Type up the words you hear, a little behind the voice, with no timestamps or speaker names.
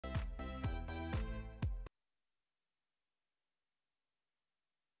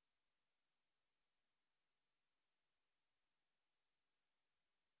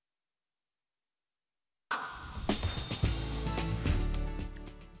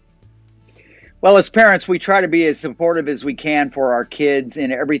Well, as parents, we try to be as supportive as we can for our kids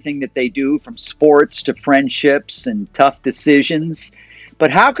in everything that they do, from sports to friendships and tough decisions. But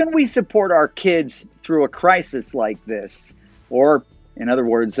how can we support our kids through a crisis like this? Or, in other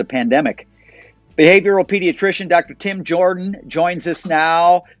words, a pandemic? Behavioral pediatrician Dr. Tim Jordan joins us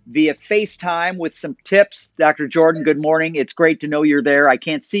now via FaceTime with some tips. Dr. Jordan, good morning. It's great to know you're there. I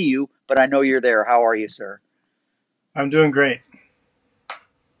can't see you, but I know you're there. How are you, sir? I'm doing great.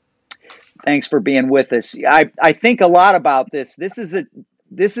 Thanks for being with us. I think a lot about this. This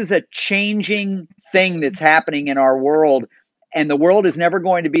is a changing thing that's happening in our world, and the world is never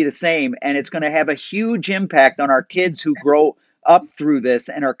going to be the same, and it's going to have a huge impact on our kids who grow up through this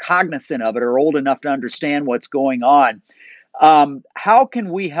and are cognizant of it, are old enough to understand what's going on. How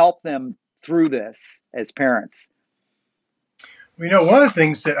can we help them through this as parents? One of the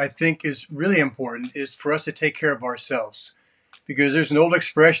things that I think is really important is for us to take care of ourselves, because there's an old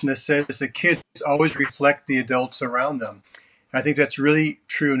expression that says the kids always reflect the adults around them. I think that's really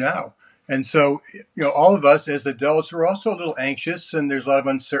true now. And so, all of us as adults are also a little anxious, and there's a lot of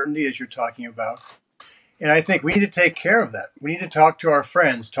uncertainty, as you're talking about. And I think we need to take care of that. We need to talk to our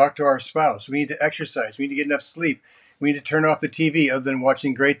friends, talk to our spouse. We need to exercise. We need to get enough sleep. We need to turn off the TV other than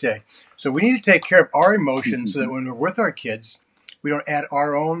watching Great Day. So we need to take care of our emotions so that when we're with our kids, we don't add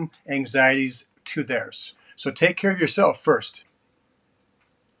our own anxieties to theirs. So take care of yourself first.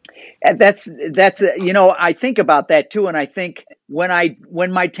 And I think about that too, and I think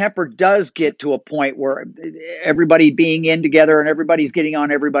when my temper does get to a point where everybody being in together and everybody's getting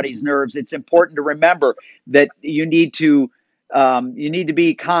on everybody's nerves, it's important to remember that you need to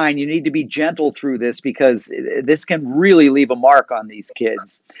be kind, you need to be gentle through this, because this can really leave a mark on these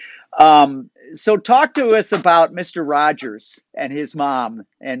kids. So talk to us about Mr. Rogers and his mom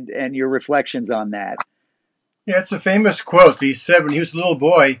and your reflections on that. Yeah, it's a famous quote. He said when he was a little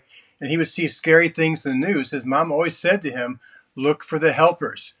boy and he would see scary things in the news, his mom always said to him, "Look for the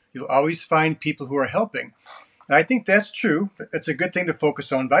helpers. You'll always find people who are helping." And I think that's true. It's a good thing to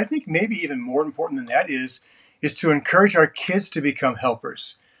focus on. But I think maybe even more important than that is to encourage our kids to become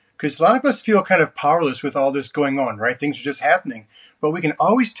helpers. Because a lot of us feel kind of powerless with all this going on, right? Things are just happening. But we can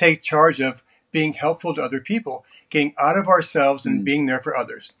always take charge of being helpful to other people, getting out of ourselves and being there for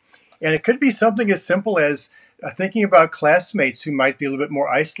others. And it could be something as simple as thinking about classmates who might be a little bit more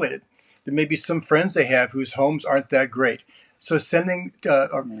isolated. There may be some friends they have whose homes aren't that great. So sending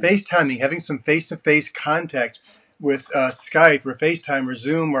or FaceTiming, having some face-to-face contact with Skype or FaceTime or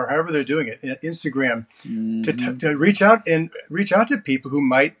Zoom or however they're doing it, Instagram, to reach out to people who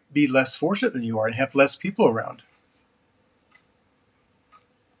might be less fortunate than you are and have less people around.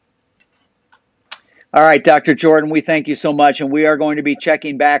 All right, Dr. Jordan, we thank you so much, and we are going to be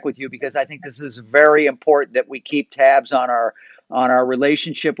checking back with you, because I think this is very important that we keep tabs on our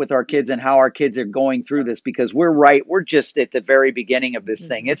relationship with our kids and how our kids are going through this, because we're just at the very beginning of this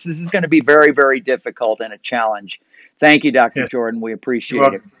thing. This is going to be very, very difficult and a challenge. Thank you, Dr. Yes. Jordan. We You're appreciate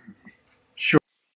welcome. it.